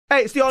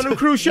Hey, it's the all-new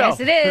Cruz Show.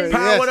 Yes, it is.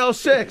 Power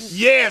 106.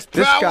 Yes,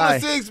 Power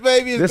 106,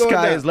 baby. This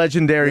guy is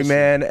legendary,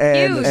 man.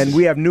 And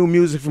we have new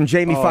music from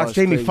Jamie Foxx.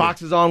 Jamie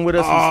Foxx is on with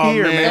us. He's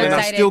here, man. And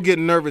I still get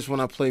nervous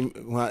when I play.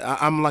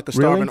 I'm like a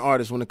starving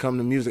artist when it comes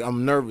to music.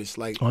 I'm nervous.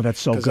 Like, oh,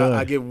 that's so good.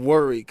 I get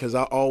worried because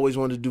I always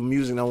wanted to do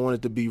music and I wanted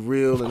it to be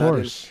real. Of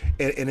course.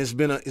 And it's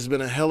been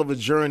a hell of a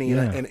journey.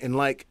 And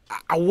like,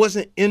 I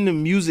wasn't in the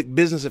music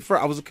business at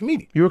first. I was a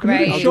comedian. You were a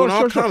comedian. I was doing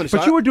all comedy.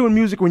 But you were doing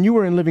music when you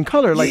were in living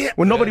color, like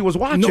when nobody was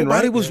watching,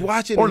 Nobody was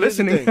watching or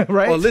listening,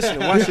 right? Or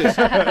listening. Watch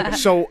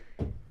this. So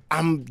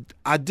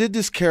I did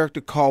this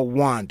character called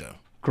Wanda.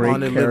 Great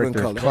on character, Living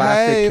Color.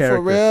 classic character.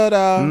 For real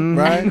though,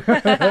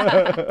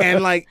 right?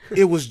 And like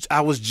I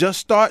was just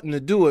starting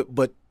to do it,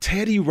 but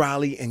Teddy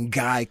Riley and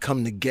Guy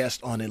come to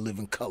guest on In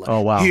Living Color.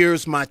 Oh wow!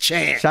 Here's my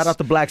chance. Shout out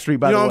to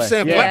Blackstreet, by the way. You know what I'm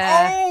saying?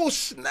 Yeah. Oh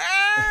snap!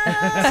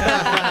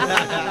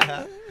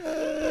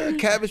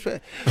 Cabbage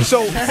patch.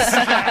 So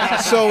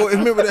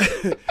remember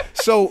that.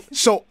 So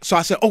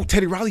I said, "Oh,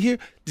 Teddy Riley here.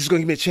 This is gonna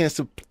give me a chance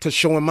to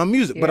show him my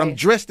music." But I'm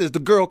dressed as the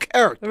girl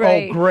character.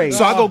 Right. Oh, great!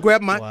 So I go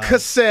grab my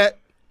cassette.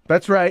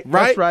 That's right.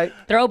 That's right.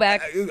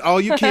 Throwback. All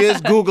you kids,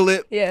 Google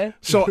it. Yeah.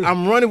 So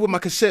I'm running with my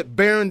cassette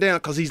bearing down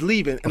because he's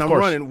leaving, and I'm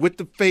running with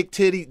the fake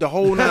titty, the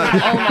whole nine,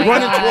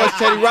 running towards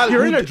Teddy Riley.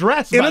 You're in a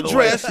dress, in a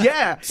dress,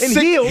 yeah, in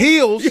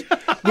heels,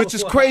 which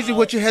is crazy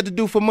what you had to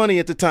do for money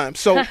at the time.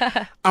 So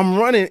I'm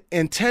running,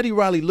 and Teddy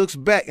Riley looks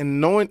back, and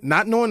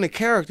not knowing the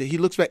character, he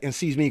looks back and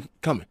sees me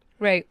coming.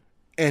 Right.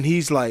 And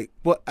he's like,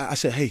 "What?" I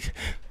said, "Hey,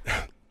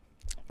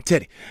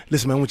 Teddy,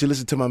 listen, man, I want you to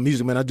listen to my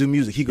music, man. I do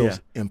music." He goes,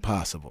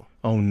 "Impossible."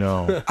 Oh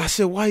no. I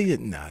said, "Why you?"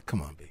 Nah,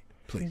 come on, babe,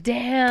 please.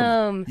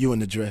 Damn. You in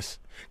the dress.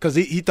 Because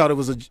he thought it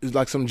was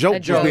like some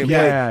joke. joke. Being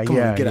Yeah, played. Come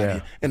yeah, on, get out yeah. of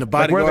here. And the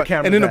Like, where bodyguard, the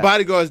and then the cameras at?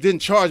 bodyguards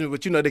didn't charge me,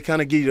 but you know, they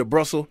kind of give you the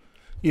Brussels,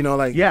 you know,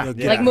 like, Yeah. you know,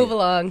 get Like out move of here.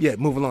 along. Yeah,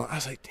 move along. I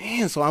was like,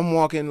 damn. So I'm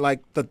walking like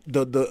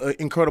the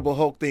Incredible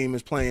Hulk theme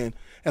is playing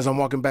as I'm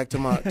walking back to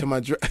my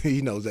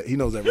he knows that. He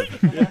knows that.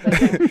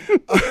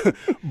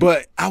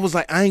 But I was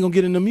like, I ain't gonna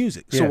get into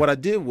music. So what I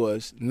did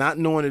was, not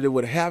knowing that it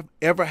would have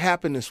ever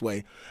happen this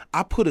way,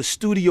 I put a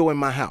studio in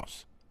my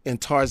house in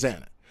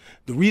Tarzana.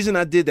 The reason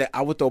I did that,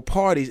 I would throw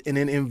parties and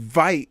then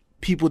invite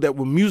people that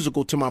were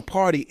musical to my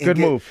party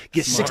and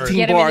get 16 Get 'em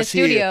in the bars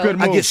here. studio.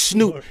 Good I move. get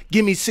Snoop,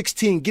 give me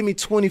 16, give me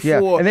 24.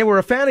 Yeah. And they were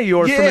a fan of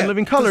yours from In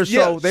Living Color,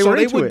 so they were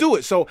into would it. do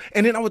it. So,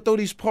 and then I would throw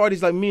these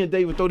parties, like me and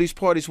Dave would throw these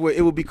parties where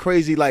it would be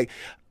crazy. Like,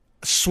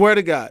 swear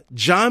to God,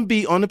 John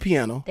B on the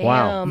piano, Damn.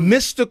 Wow.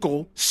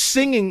 Mystical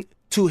singing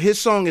to his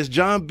song as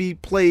John B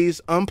plays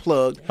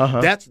Unplugged.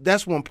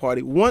 That's one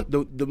party.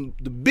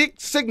 The big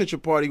signature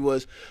party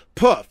was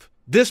Puff.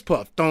 This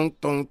Puff. Right.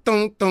 That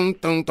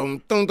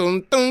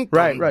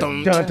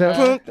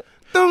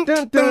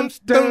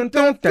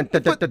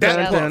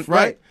Puff,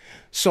 right?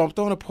 So I'm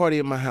throwing a party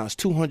at my house.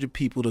 200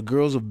 people. The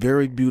girls are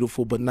very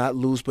beautiful, but not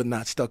loose, but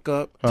not stuck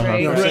up.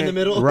 Right. You know what I'm Right in saying? the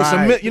middle.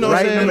 Right. You know what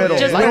Right I'm in saying? the middle.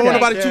 Just We don't want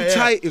perfect. nobody too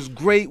tight. It's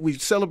great. We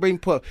celebrating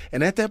Puff.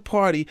 And at that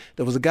party,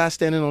 there was a guy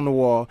standing on the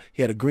wall.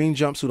 He had a green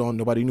jumpsuit on.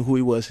 Nobody knew who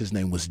he was. His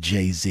name was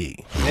Jay-Z.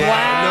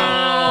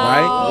 Wow.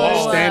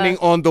 Right? Standing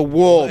on the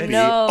wall. B.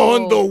 No.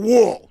 On the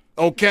wall.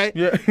 Okay?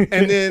 Yeah.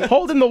 And then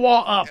holding the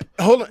wall up.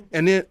 hold on.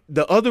 And then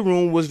the other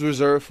room was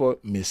reserved for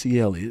Missy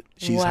Elliott.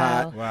 She's Wow.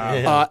 hot.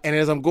 Wow. And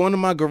as I'm going to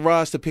my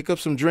garage to pick up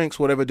some drinks,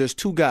 whatever, there's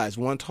two guys,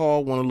 one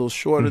tall, one a little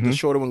shorter. The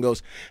shorter one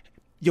goes,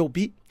 "Yo,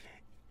 B,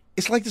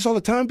 it's like this all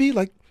the time, B?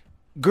 Like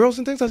girls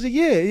and things?" I said,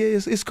 yeah,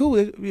 it's cool.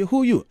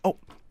 Who are you? "Oh,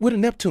 we're the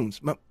Neptunes.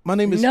 My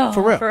name is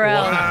Pharrell."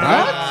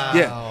 Right?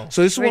 Yeah.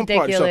 So this is one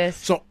party. Ridiculous.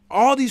 So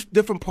all these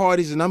different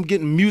parties, and I'm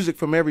getting music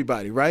from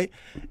everybody, right?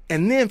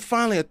 And then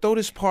finally, I throw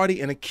this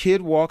party, and a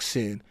kid walks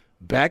in,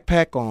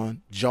 backpack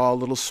on, jaw a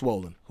little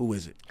swollen. Who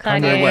is it?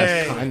 Kanye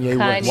West. Kanye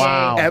West.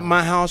 Wow. At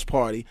my house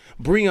party,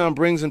 Breon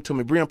brings him to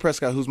me. Breon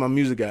Prescott, who's my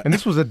music guy. And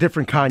this was a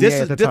different Kanye This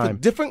at is the different, time.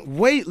 different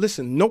way.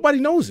 Listen, nobody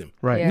knows him.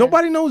 Right. Yeah.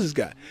 Nobody knows this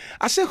guy.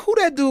 I said, "Who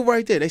that dude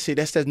right there?" They say,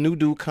 "That's that new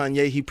dude,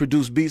 Kanye. He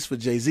produced beats for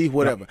Jay-Z,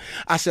 whatever."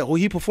 I said, "Well,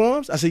 he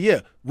performs?" I said, "Yeah.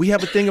 We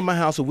have a thing in my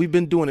house, and we've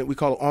been doing it. We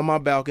call it On My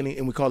Balcony,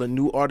 and we call it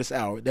New Artist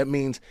Hour. That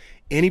means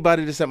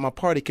anybody that's at my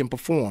party can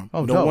perform.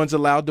 Oh, no dope. one's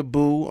allowed to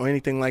boo or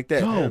anything like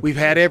that. Dope. We've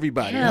had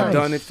everybody. Yeah. I've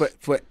done it for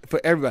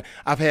everybody.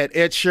 I've had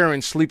Ed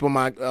Sheeran sleep on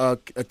my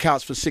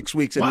couch for 6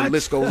 weeks, and the What?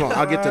 list goes on.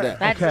 I'll get to that.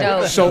 That's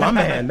dope. So My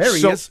man, there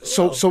he is.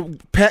 So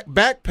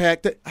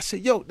backpack. I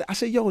said, yo.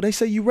 They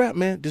say you rap,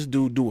 man. This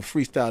dude do a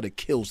freestyle that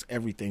kills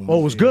everything.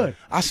 Oh, it was good.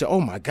 I said, "Oh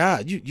my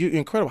God, you're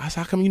incredible." I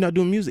said, "How come you're not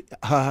doing music?"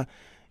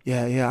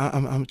 Yeah.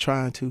 I'm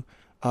trying to.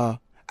 I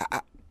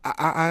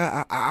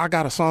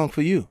got a song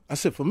for you. I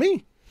said, "For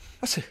me?"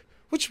 I said,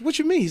 What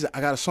you mean? He said, "I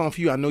got a song for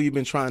you. I know you've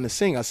been trying to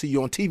sing. I see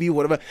you on TV,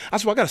 whatever." I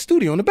said, "Well, I got a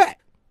studio in the back."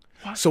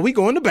 So we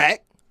go in the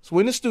back. So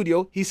we're in the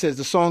studio. He says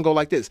the song go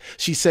like this.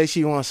 She says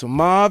she wants some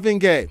Marvin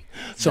Gaye,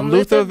 some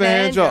Luther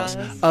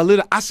Vandross, a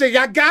little. I say,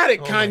 I got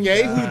it,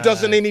 Kanye. Who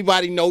doesn't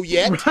anybody know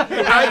yet?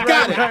 I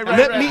got it.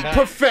 Let me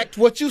perfect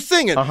what you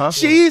singing.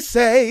 She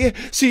say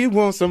she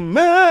wants some.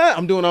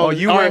 I'm doing all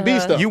R&B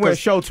stuff. You went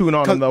show tune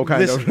on him though,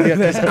 kind of. Yeah,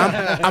 'cause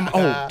I'm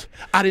old.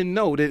 I didn't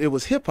know that it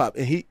was hip hop,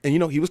 and he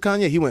was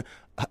Kanye. He went,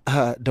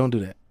 don't do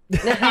that.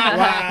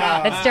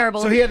 Wow, that's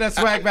terrible. So he had that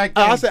swag back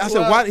then. I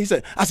said, why? He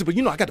said, but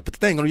I got to put the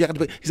thing on. You got to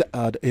put. He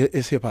said,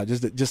 it's hip hop.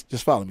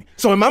 Just follow me.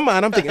 So in my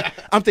mind,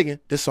 I'm thinking,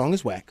 this song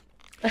is whack.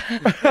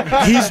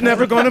 He's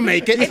never gonna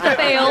make it. It's a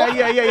fail.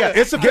 Yeah.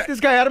 Get this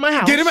guy out of my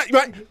house. Get him out,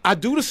 right? I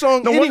do the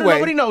song anyway.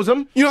 Nobody knows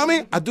him. You know what I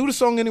mean? I do the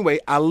song anyway.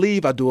 I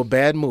leave. I do a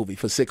bad movie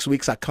for 6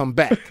 weeks. I come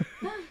back.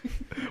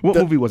 What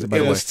movie was it? By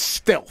the way, it was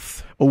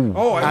Stealth.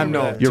 Oh, I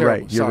know. You're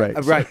right. You're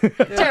right. Right.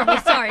 Terrible.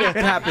 Sorry. It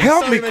happens.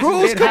 Help me,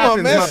 Cruz. Come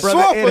on, man.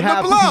 Soften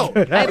the blow.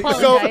 I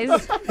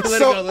apologize.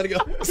 Let it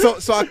go.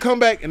 So I come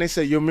back and they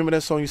say, you remember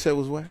that song you said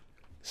was what?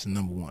 It's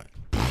 #1.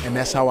 And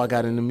that's how I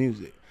got into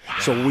music.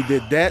 So we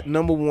did that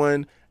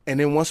 #1. And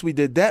then once we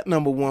did that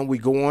 #1, we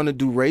go on to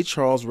do Ray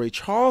Charles. Ray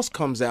Charles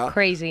comes out.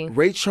 Crazy.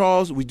 Ray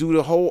Charles, we do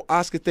the whole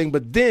Oscar thing.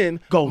 But then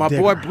my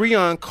boy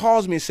Breon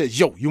calls me and says,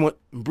 yo, you want,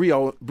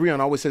 Breon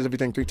always says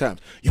everything 3 times.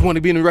 You want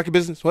to be in the record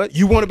business? What?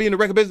 You want to be in the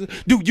record business?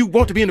 Do you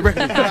want to be in the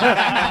record business?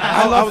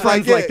 I love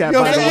friends like that,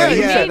 by the way.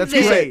 Yeah, that's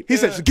great. He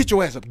said, so get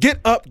your ass up. Get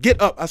up, get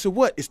up. I said,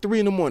 what? It's 3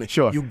 in the morning.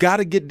 Sure. You got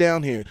to get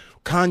down here.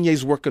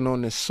 Kanye's working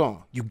on this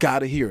song. You got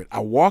to hear it. I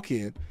walk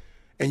in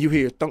and you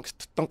hear thunk,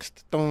 thunk,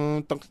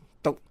 thunk,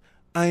 thunk.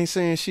 I ain't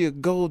saying she a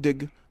gold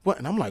digger. What?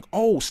 And I'm like,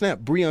 oh, snap.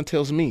 Breon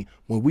tells me,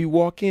 when we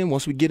walk in,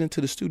 once we get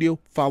into the studio,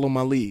 follow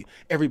my lead.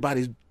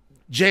 Everybody's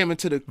jamming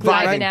to the clip,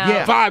 Vibing right? out.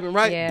 Yeah. Vibing,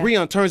 right? Yeah.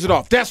 Breon turns it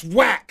off. That's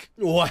whack.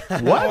 What?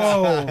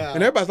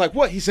 And everybody's like,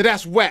 what? He said,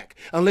 that's whack.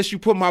 Unless you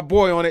put my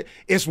boy on it,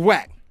 it's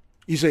whack.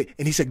 You say,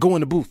 and he said, go in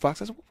the booth,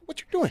 Foxx. I said, what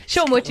you doing?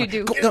 Show him what you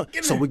do.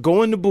 So we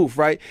go in the booth,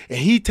 right? And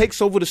he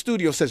takes over the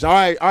studio, says, all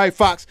right,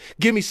 Foxx,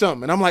 give me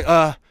something. And I'm like,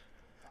 all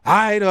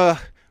right,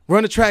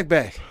 run the track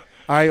back.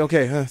 All right,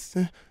 okay.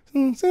 Okay,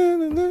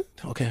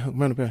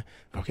 run it back.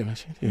 Okay, man.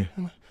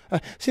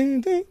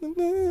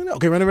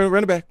 Okay,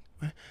 run it back.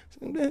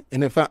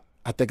 And if I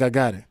think I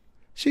got it.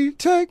 She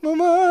take my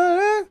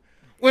money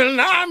when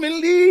I'm in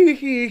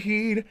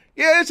lead.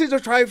 Yes, she's a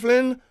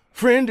trifling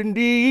friend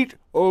indeed.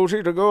 Oh,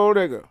 she's a gold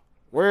digger.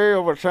 Way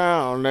over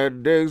town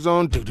that digs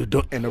on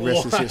and the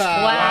rest is history.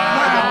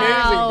 Wow.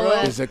 Amazing,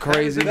 bro. Is it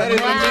crazy? That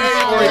is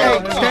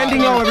amazing. Hey,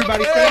 standing on,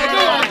 everybody. Standing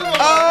on.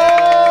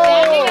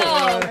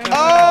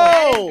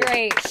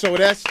 Great.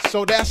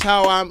 So that's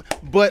how I'm.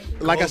 But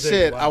like I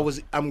said, wow.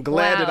 I'm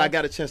glad that I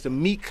got a chance to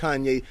meet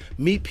Kanye,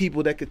 meet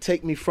people that could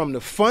take me from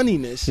the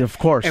funniness, Of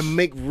course. and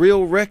make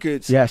real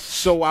records. Yes.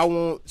 So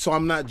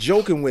I'm not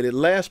joking with it.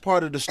 Last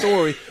part of the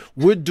story,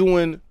 we're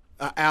doing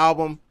an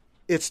album.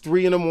 It's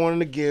 3 in the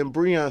morning again.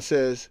 Breon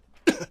says,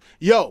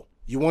 "Yo,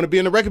 you want to be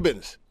in the record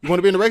business? You want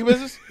to be in the record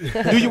business?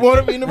 Do you want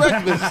to be in the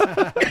record business?"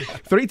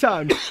 3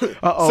 times.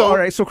 All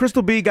right. So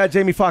Crystal B got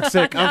Jamie Foxx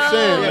sick. I'm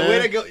saying, man.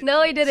 Way to go.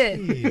 No, he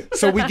didn't.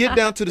 So we get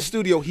down to the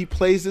studio. He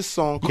plays this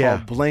song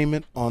called "Blame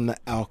It on the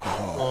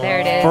Alcohol." There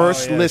it is.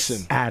 First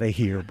listen. Out of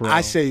here, bro.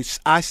 I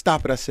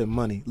stop it. I said,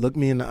 Money, look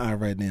me in the eye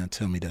right now and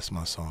tell me that's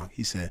my song.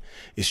 He said,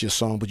 it's your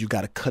song, but you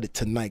got to cut it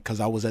tonight because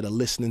I was at a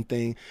listening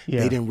thing. Yeah.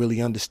 They didn't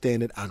really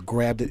understand it. I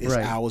grabbed it. It's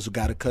Right. hours. We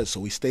got to cut. So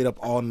we stayed up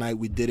all night.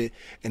 We did it.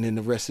 And then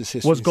the rest is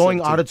history. Was going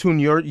 17. auto-tune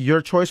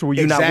your choice, or were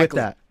you not with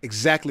that?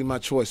 Exactly my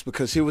choice,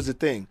 because here was the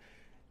thing.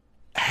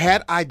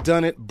 Had I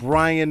done it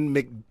Brian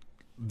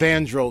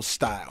McVandross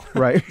style.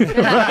 Right.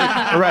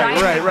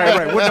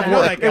 right. Wouldn't have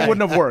worked. It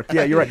wouldn't have worked.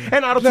 Yeah, you're right.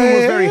 And auto-tune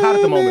was very hot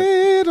at the moment.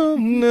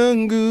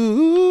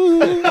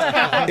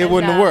 It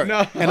wouldn't have worked.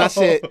 No. And I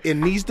said, it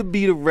needs to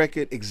be the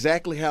record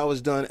exactly how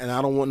it's done, and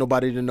I don't want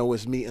nobody to know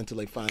it's me until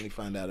they finally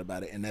find out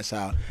about it. And that's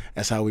how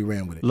we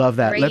ran with it. Love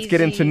that. Let's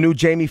get into Crazy. new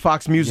Jamie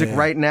Foxx music Yeah.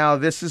 right now.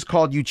 This is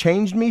called "You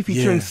Changed Me,"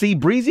 featuring Yeah. C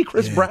Breezy,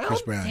 Chris Brown.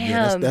 Chris Brown.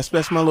 Damn. Yeah,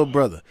 that's my little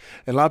brother.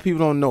 And a lot of people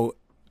don't know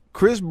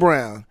Chris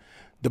Brown,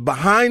 the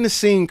behind the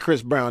scene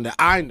Chris Brown that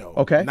I know.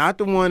 Okay. Not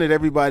the one that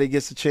everybody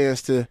gets a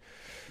chance to.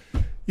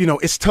 You know,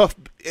 it's tough.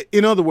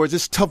 In other words,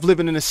 it's tough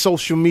living in the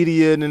social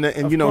media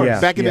and you know,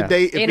 course. back in Yeah. the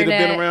day, if it had been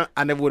Internet. around,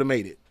 I never would have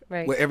made it.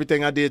 Right. With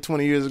everything I did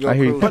 20 years ago, I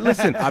hear you. Cruz, But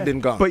listen, I've been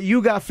gone. But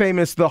you got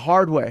famous the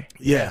hard way.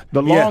 yeah,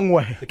 The long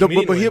way. But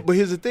comedian way.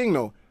 here's the thing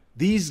though.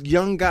 These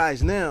young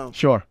guys now,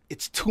 Sure.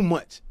 it's too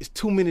much. It's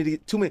too many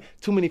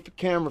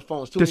camera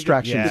phones, too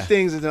Distractions. many Yeah.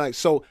 things. And like,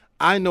 so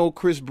I know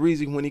Chris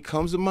Breezy when he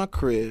comes to my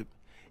crib,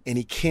 and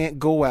he can't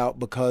go out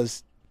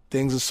because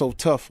things are so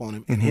tough on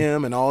him. Mm-hmm. And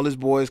him and all his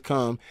boys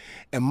come,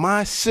 and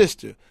my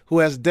sister who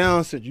has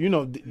Down syndrome, you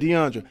know,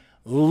 DeAndre,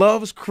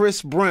 loves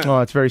Chris Brown. Oh,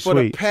 it's very For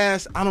sweet. the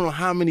past, I don't know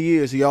how many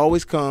years, he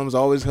always comes,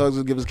 always hugs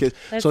us, gives us a kiss.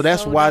 That's So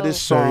that's so why dope.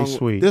 this song, Very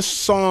sweet. this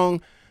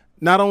song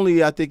not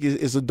only I think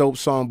it's a dope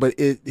song, but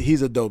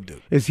he's a dope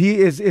dude. Is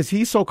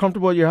he so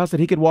comfortable at your house that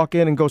he could walk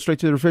in and go straight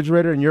to the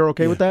refrigerator and you're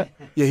okay with that?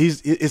 Yeah,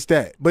 it's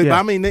that. But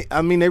I mean,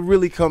 they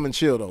really come and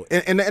chill though,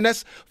 and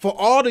that's for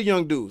all the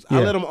young dudes. I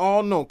let them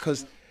all know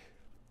because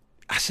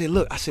I said,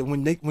 look,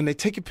 when they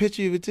take a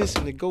picture of this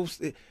and it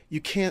goes, you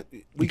can't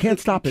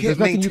stop it. You can't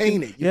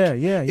maintain it. Yeah.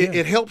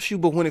 It helps you,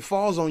 but when it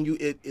falls on you,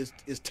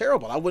 it's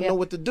terrible. I wouldn't know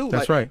what to do.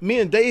 That's like, right. Me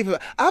and Dave,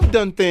 I've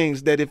done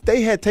things that if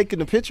they had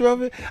taken a picture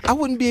of it, I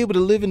wouldn't be able to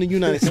live in the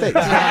United States.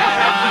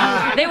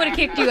 They would have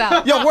kicked you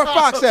out. Yo, where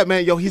Foxx at,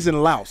 man? Yo, he's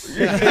in Laos.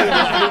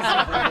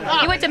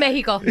 He went to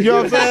Mexico. You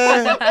know what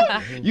I'm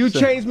saying? You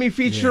Changed Me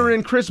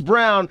featuring Chris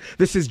Brown.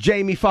 This is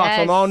Jamie Foxx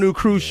on the all-new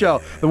Cruz Show.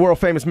 The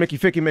world-famous Mickey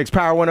Ficky Mix,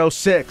 Power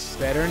 106.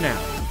 Better now.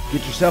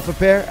 Get yourself a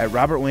pair at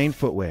Robert Wayne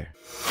Footwear.